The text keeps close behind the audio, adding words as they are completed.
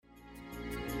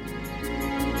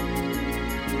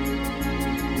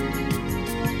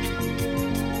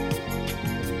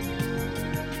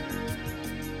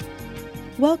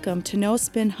Welcome to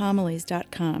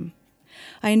NoSpinHomilies.com.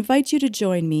 I invite you to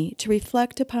join me to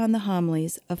reflect upon the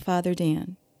homilies of Father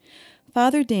Dan.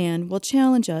 Father Dan will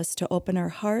challenge us to open our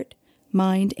heart,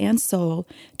 mind, and soul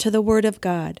to the Word of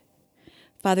God.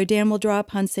 Father Dan will draw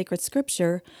upon sacred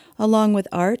scripture along with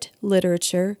art,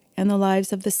 literature, and the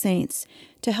lives of the saints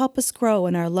to help us grow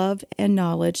in our love and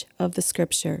knowledge of the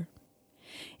scripture.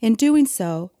 In doing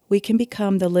so, we can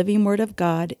become the living Word of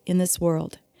God in this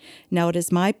world. Now it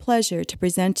is my pleasure to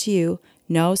present to you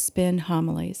No Spin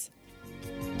Homilies.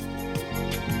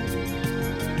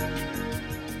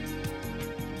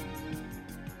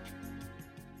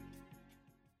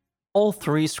 All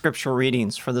three scripture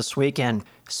readings for this weekend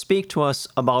speak to us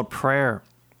about prayer.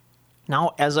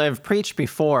 Now, as I've preached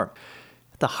before,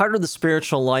 the heart of the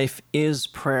spiritual life is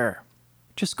prayer.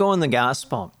 Just go in the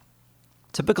gospel.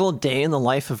 Typical day in the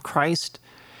life of Christ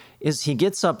is he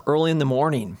gets up early in the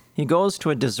morning. He goes to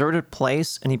a deserted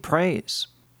place and he prays.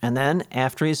 And then,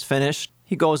 after he's finished,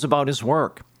 he goes about his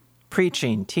work,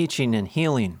 preaching, teaching, and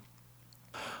healing.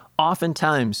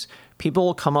 Oftentimes, people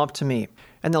will come up to me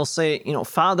and they'll say,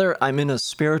 Father, I'm in a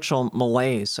spiritual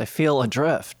malaise. I feel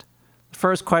adrift. The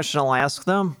first question I'll ask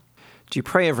them, do you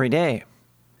pray every day?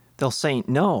 They'll say,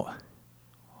 no.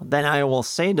 Then I will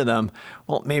say to them,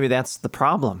 well, maybe that's the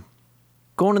problem.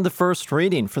 Going to the first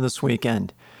reading for this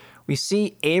weekend, we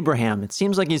see Abraham. It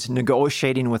seems like he's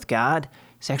negotiating with God.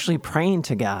 He's actually praying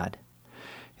to God.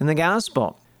 In the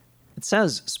gospel, it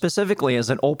says specifically as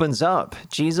it opens up,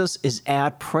 Jesus is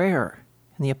at prayer,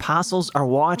 and the apostles are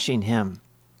watching him.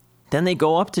 Then they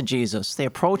go up to Jesus. They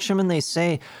approach him and they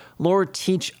say, Lord,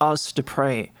 teach us to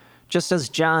pray, just as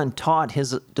John taught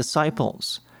his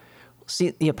disciples. See,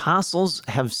 the apostles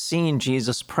have seen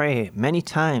Jesus pray many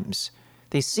times.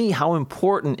 They see how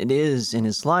important it is in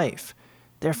his life.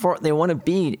 Therefore, they want to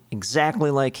be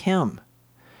exactly like him.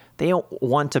 They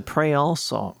want to pray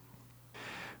also.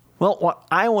 Well, what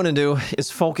I want to do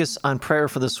is focus on prayer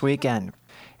for this weekend.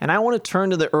 And I want to turn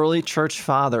to the early church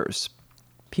fathers,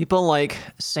 people like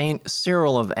St.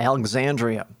 Cyril of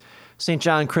Alexandria, St.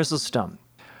 John Chrysostom,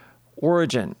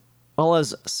 Origen, as well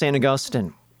as St.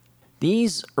 Augustine.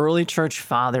 These early church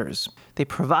fathers, they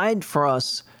provide for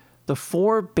us the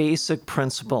four basic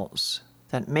principles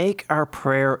that make our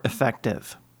prayer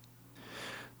effective.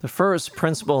 The first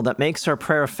principle that makes our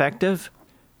prayer effective,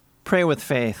 pray with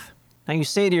faith. Now you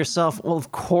say to yourself, well,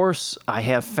 of course I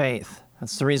have faith.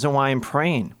 That's the reason why I'm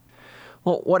praying.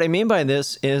 Well, what I mean by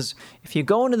this is if you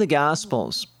go into the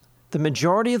Gospels, the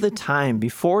majority of the time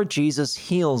before Jesus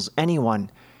heals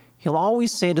anyone, he'll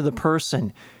always say to the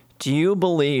person, do you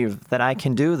believe that I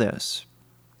can do this?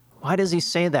 Why does he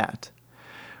say that?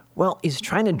 Well, he's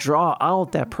trying to draw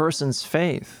out that person's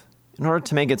faith in order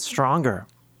to make it stronger.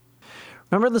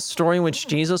 Remember the story in which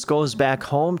Jesus goes back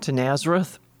home to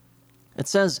Nazareth? It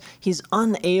says he's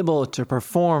unable to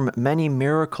perform many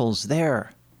miracles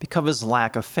there because of his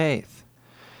lack of faith.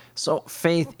 So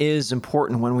faith is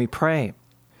important when we pray.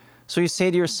 So you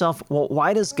say to yourself, well,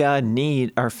 why does God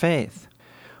need our faith?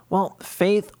 Well,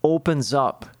 faith opens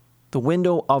up the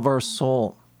window of our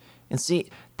soul. And see,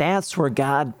 that's where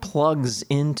God plugs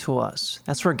into us.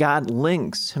 That's where God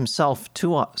links himself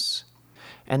to us.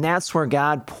 And that's where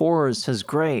God pours his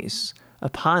grace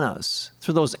upon us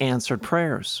through those answered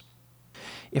prayers.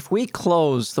 If we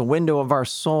close the window of our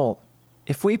soul,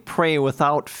 if we pray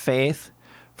without faith,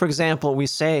 for example, we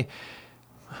say,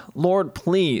 Lord,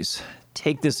 please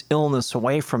take this illness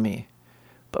away from me,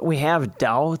 but we have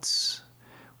doubts,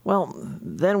 well,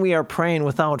 then we are praying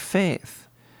without faith.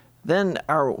 Then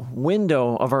our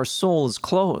window of our soul is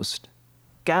closed.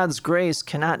 God's grace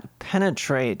cannot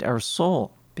penetrate our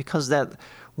soul because that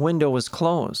window is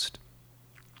closed.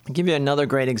 I'll give you another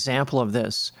great example of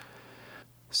this.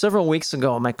 Several weeks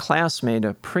ago, my classmate,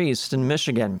 a priest in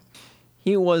Michigan,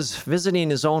 he was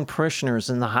visiting his own parishioners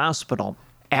in the hospital.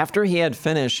 After he had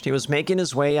finished, he was making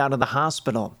his way out of the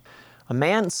hospital. A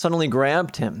man suddenly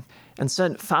grabbed him and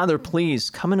said, Father, please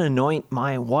come and anoint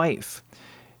my wife.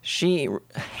 She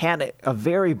had a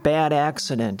very bad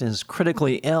accident and is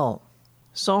critically ill.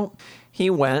 So he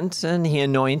went and he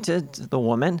anointed the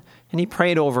woman and he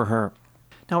prayed over her.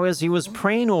 Now, as he was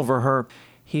praying over her,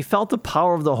 he felt the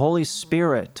power of the Holy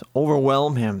Spirit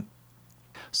overwhelm him,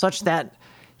 such that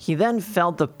he then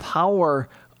felt the power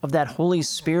of that Holy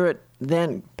Spirit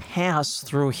then pass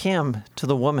through him to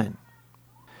the woman.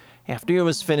 After he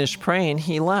was finished praying,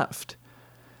 he left.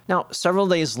 Now, several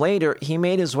days later, he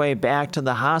made his way back to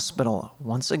the hospital,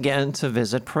 once again to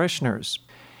visit parishioners.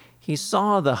 He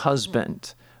saw the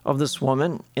husband of this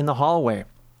woman in the hallway.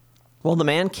 Well, the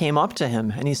man came up to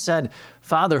him and he said,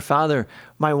 Father,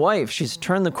 my wife, she's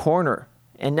turned the corner,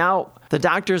 and now The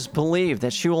doctors believe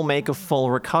that she will make a full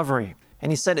recovery.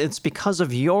 And he said, it's because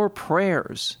of your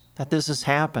prayers that this has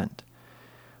happened.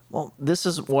 Well, this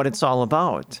is what it's all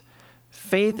about.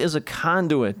 Faith is a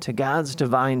conduit to God's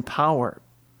divine power.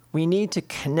 We need to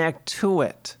connect to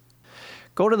it.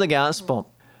 Go to the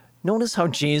gospel. Notice how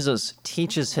Jesus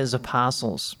teaches his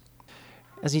apostles.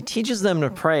 As he teaches them to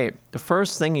pray, the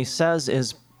first thing he says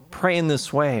is, pray in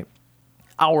this way,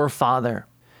 Our Father.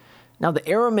 Now, the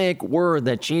Aramaic word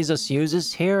that Jesus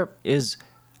uses here is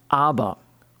Abba.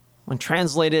 When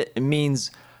translated, it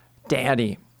means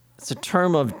daddy. It's a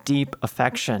term of deep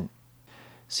affection.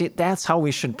 See, that's how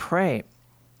we should pray.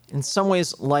 In some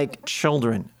ways, like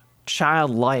children,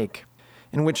 childlike,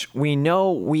 in which we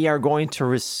know we are going to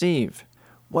receive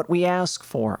what we ask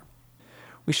for.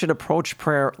 We should approach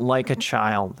prayer like a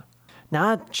child.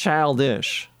 Not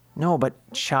childish, no, but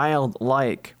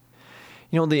childlike.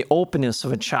 You know, the openness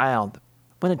of a child.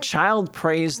 When a child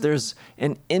prays, there's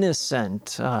an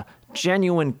innocent,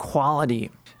 genuine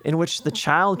quality in which the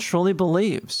child truly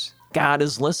believes God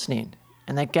is listening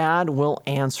and that God will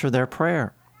answer their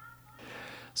prayer.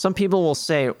 Some people will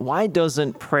say, why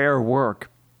doesn't prayer work?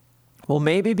 Well,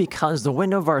 maybe because the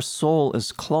window of our soul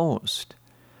is closed.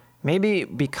 Maybe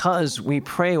because we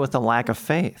pray with a lack of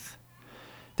faith.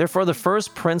 Therefore, the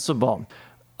first principle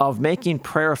of making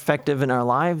prayer effective in our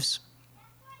lives,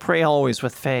 pray always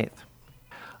with faith.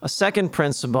 A second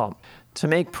principle to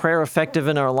make prayer effective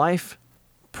in our life,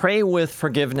 pray with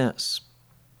forgiveness.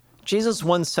 Jesus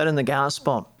once said in the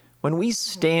gospel, when we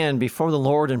stand before the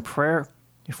Lord in prayer,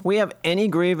 if we have any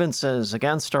grievances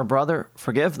against our brother,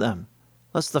 forgive them,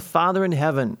 lest the Father in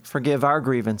heaven forgive our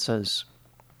grievances.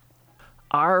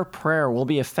 Our prayer will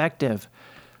be effective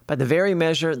by the very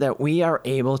measure that we are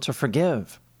able to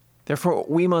forgive. Therefore,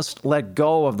 we must let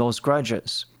go of those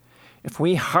grudges. If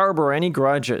we harbor any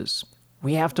grudges,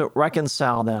 we have to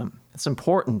reconcile them. It's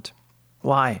important.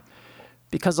 Why?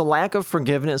 Because a lack of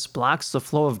forgiveness blocks the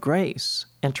flow of grace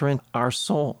entering our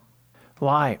soul.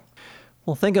 Why?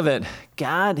 Well, think of it.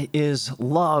 God is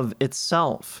love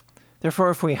itself.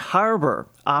 Therefore, if we harbor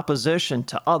opposition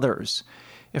to others,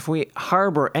 if we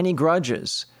harbor any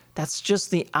grudges, that's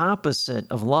just the opposite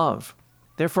of love.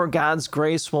 Therefore, God's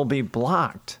grace will be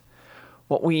blocked.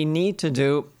 What we need to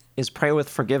do is pray with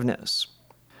forgiveness.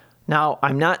 Now,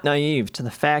 I'm not naive to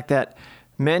the fact that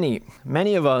many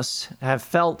of us have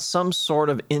felt some sort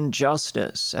of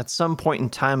injustice at some point in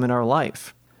time in our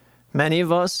life. Many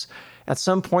of us, at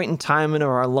some point in time in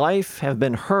our life, have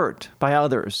been hurt by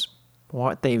others,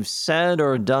 what they've said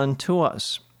or done to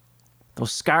us.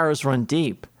 Those scars run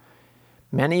deep.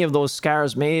 Many of those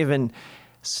scars may even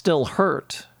still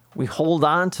hurt. We hold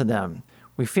on to them.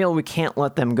 We feel we can't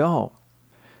let them go.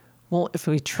 Well, if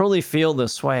we truly feel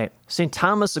this way, St.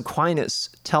 Thomas Aquinas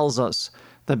tells us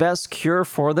the best cure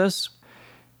for this,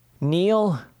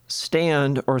 kneel,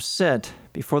 stand, or sit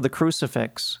before the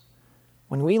crucifix.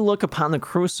 When we look upon the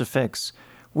crucifix,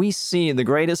 we see the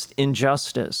greatest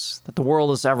injustice that the world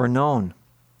has ever known.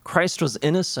 Christ was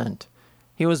innocent.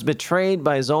 He was betrayed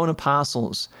by his own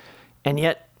apostles, and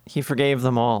yet he forgave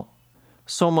them all.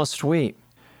 So must we.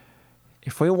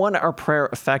 If we want our prayer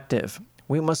effective,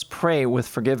 we must pray with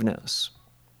forgiveness.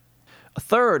 A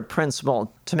third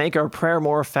principle to make our prayer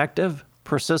more effective,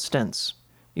 persistence.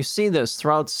 You see this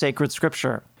throughout sacred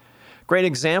scripture. A great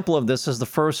example of this is the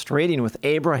first reading with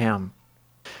Abraham.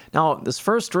 Now, this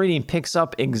first reading picks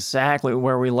up exactly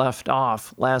where we left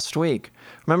off last week.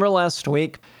 Remember last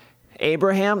week,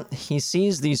 Abraham, he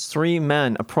sees these three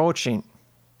men approaching.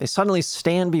 They suddenly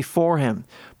stand before him.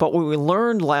 But what we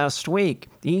learned last week,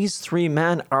 these three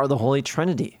men are the Holy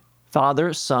Trinity,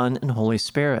 Father, Son, and Holy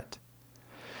Spirit.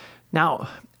 Now,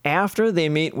 after they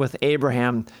meet with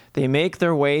Abraham, they make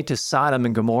their way to Sodom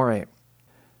and Gomorrah.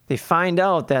 They find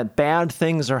out that bad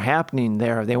things are happening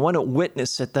there. They want to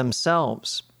witness it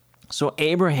themselves. So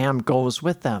Abraham goes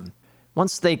with them.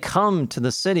 Once they come to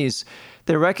the cities,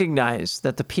 they recognize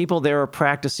that the people there are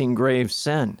practicing grave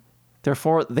sin.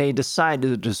 Therefore, they decide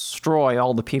to destroy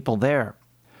all the people there.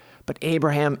 But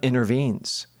Abraham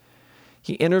intervenes.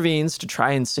 He intervenes to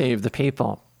try and save the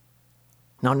people.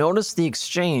 Now notice the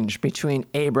exchange between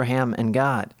Abraham and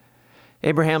God.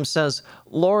 Abraham says,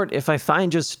 Lord, if I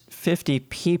find just 50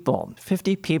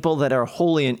 people that are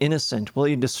holy and innocent, will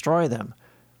you destroy them?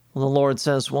 Well, the Lord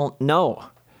says, well, no.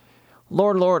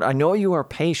 Lord, I know you are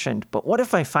patient, but what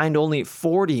if I find only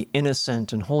 40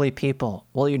 innocent and holy people?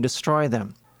 Will you destroy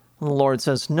them? And the Lord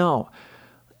says, no.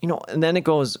 And then it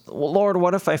goes, well, Lord,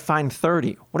 what if I find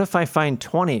 30? What if I find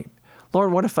 20?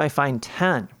 Lord, what if I find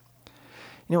 10?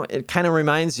 It kind of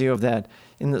reminds you of that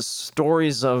in the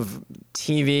stories of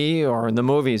TV or in the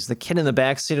movies, the kid in the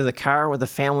backseat of the car with the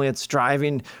family that's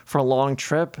driving for a long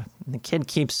trip. And the kid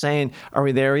keeps saying, "Are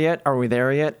we there yet? Are we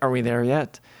there yet? Are we there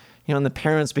yet?" And the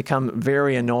parents become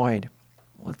very annoyed.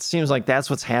 Well, it seems like that's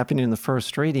what's happening in the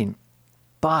first reading.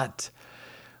 But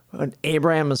what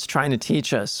Abraham is trying to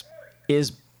teach us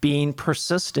is being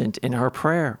persistent in our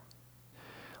prayer.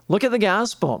 Look at the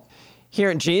gospel.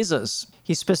 Here, Jesus,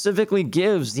 he specifically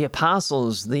gives the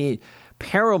apostles the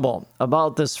parable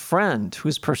about this friend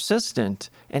who's persistent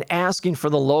and asking for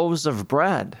the loaves of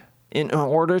bread in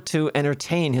order to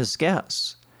entertain his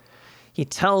guests. He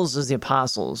tells the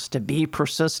apostles to be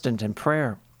persistent in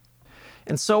prayer.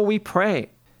 And so we pray,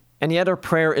 and yet our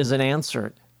prayer isn't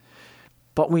answered.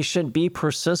 But we should be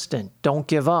persistent. Don't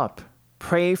give up.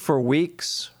 Pray for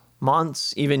weeks,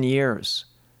 months, even years.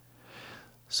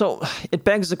 So it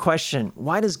begs the question,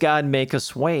 why does God make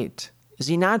us wait? Is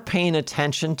he not paying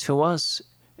attention to us?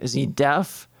 Is he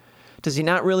deaf? Does he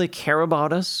not really care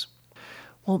about us?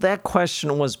 Well, that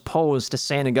question was posed to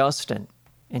St. Augustine,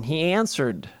 and he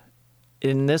answered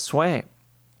in this way.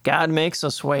 God makes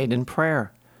us wait in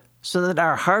prayer so that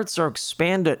our hearts are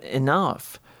expanded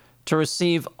enough to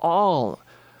receive all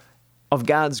of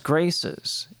God's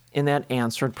graces in that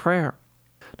answered prayer.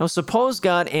 Now, suppose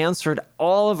God answered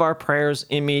all of our prayers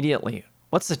immediately.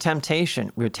 What's the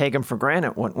temptation? We would take them for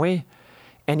granted, wouldn't we?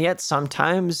 And yet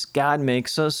sometimes God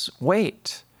makes us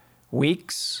wait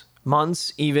weeks,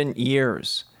 months, even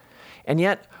years. And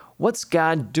yet, what's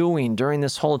God doing during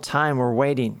this whole time we're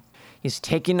waiting? He's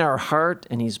taking our heart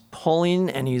and he's pulling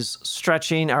and he's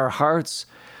stretching our hearts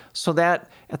so that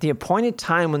at the appointed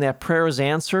time when that prayer is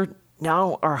answered,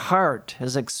 now our heart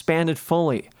has expanded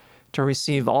fully to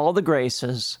receive all the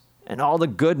graces and all the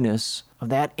goodness of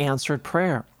that answered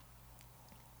prayer.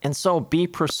 And so be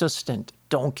persistent.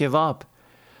 Don't give up.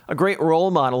 A great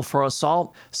role model for us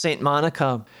all, St.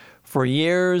 Monica. For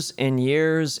years and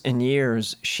years and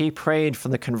years, she prayed for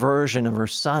the conversion of her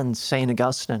son, St.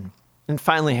 Augustine. And it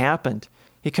finally happened.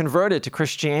 He converted to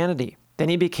Christianity. Then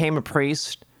he became a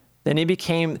priest. Then he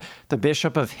became the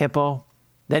Bishop of Hippo.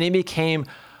 Then he became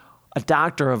a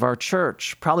doctor of our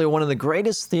church, probably one of the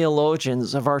greatest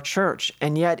theologians of our church.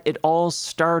 And yet it all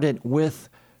started with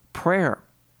prayer,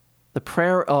 the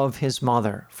prayer of his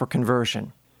mother for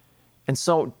conversion. And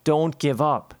so don't give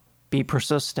up. Be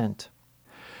persistent.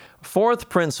 Fourth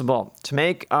principle, to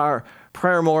make our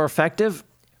prayer more effective,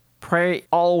 pray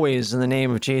always in the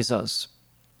name of Jesus.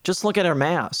 Just look at our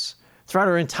Mass. Throughout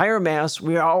our entire Mass,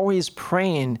 we are always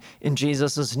praying in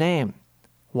Jesus' name.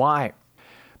 Why?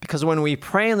 Because when we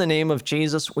pray in the name of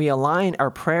Jesus, we align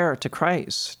our prayer to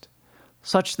Christ,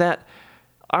 such that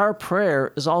our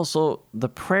prayer is also the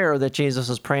prayer that Jesus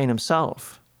is praying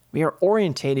himself. We are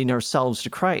orientating ourselves to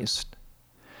Christ.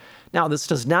 Now, this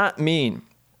does not mean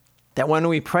that when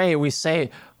we pray, we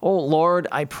say, "Oh, Lord,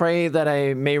 I pray that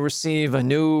I may receive a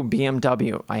new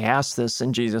BMW. I ask this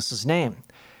in Jesus' name."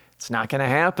 It's not going to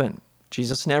happen.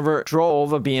 Jesus never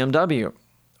drove a BMW.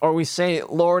 Or we say,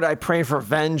 "Lord, I pray for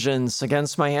vengeance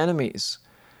against my enemies."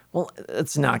 Well,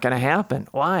 it's not going to happen.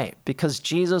 Why? Because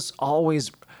Jesus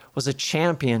always was a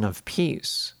champion of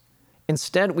peace.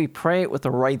 Instead, we pray with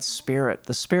the right spirit,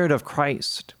 the Spirit of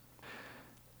Christ.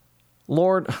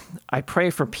 "Lord, I pray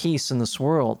for peace in this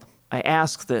world. I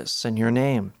ask this in your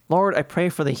name. Lord, I pray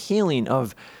for the healing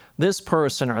of this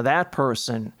person or that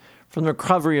person from the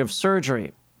recovery of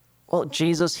surgery." Well,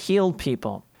 Jesus healed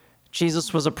people.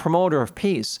 Jesus was a promoter of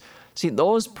peace. See,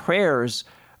 those prayers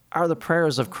are the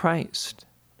prayers of Christ.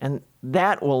 And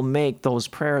that will make those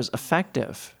prayers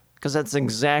effective, because that's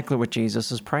exactly what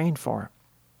Jesus is praying for.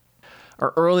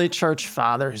 Our early church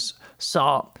fathers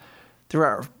saw there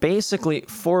are basically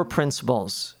four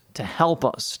principles to help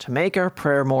us to make our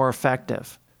prayer more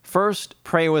effective. First,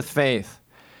 pray with faith.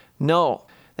 Know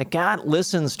that God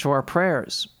listens to our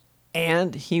prayers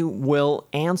and he will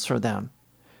answer them.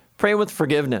 Pray with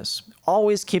forgiveness.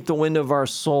 Always keep the window of our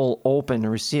soul open to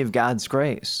receive God's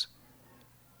grace.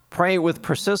 Pray with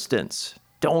persistence.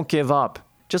 Don't give up.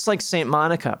 Just like St.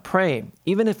 Monica, pray,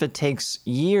 even if it takes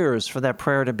years for that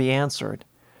prayer to be answered.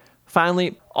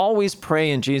 Finally, always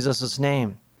pray in Jesus'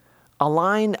 name.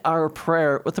 Align our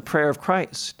prayer with the prayer of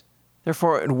Christ.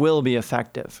 Therefore, it will be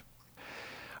effective.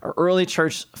 Our early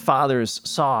church fathers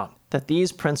saw that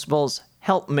these principles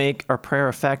help make our prayer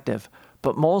effective,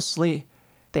 but mostly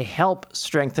they help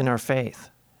strengthen our faith.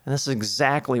 And this is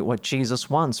exactly what Jesus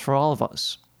wants for all of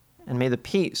us. And may the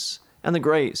peace and the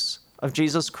grace of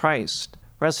Jesus Christ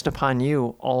rest upon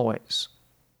you always.